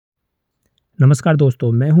नमस्कार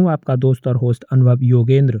दोस्तों, मैं हूं आपका दोस्त और होस्ट अनुभव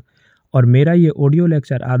योगेंद्र और मेरा ये ऑडियो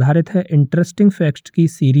लेक्चर आधारित है इंटरेस्टिंग फैक्ट्स की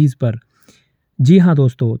सीरीज़ पर। जी हाँ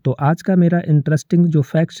दोस्तों, तो आज का मेरा इंटरेस्टिंग जो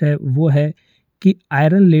फैक्ट्स है वो है कि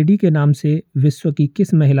आयरन लेडी के नाम से विश्व की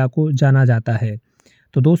किस महिला को जाना जाता है।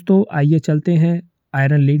 तो दोस्तों आइए चलते हैं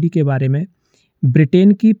आयरन लेडी के बारे में।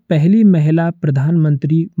 ब्रिटेन की पहली महिला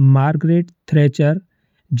प्रधानमंत्री मार्गरेट थैचर,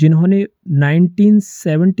 जिन्होंने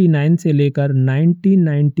 1979 से लेकर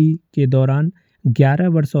 1990 के दौरान 11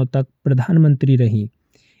 वर्षों तक प्रधानमंत्री रहीं।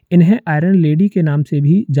 इन्हें आयरन लेडी के नाम से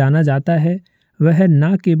भी जाना जाता है। वह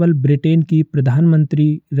न केवल ब्रिटेन की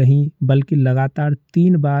प्रधानमंत्री रहीं बल्कि लगातार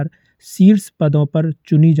 3 बार शीर्ष पदों पर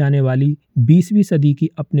चुनी जाने वाली 20वीं सदी की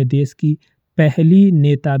अपने देश की पहली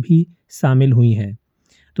नेता भी शामिल हुई हैं।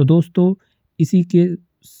 तो दोस्तों इसी के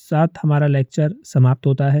साथ हमारा लेक्चर समाप्त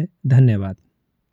होता है। धन्यवाद।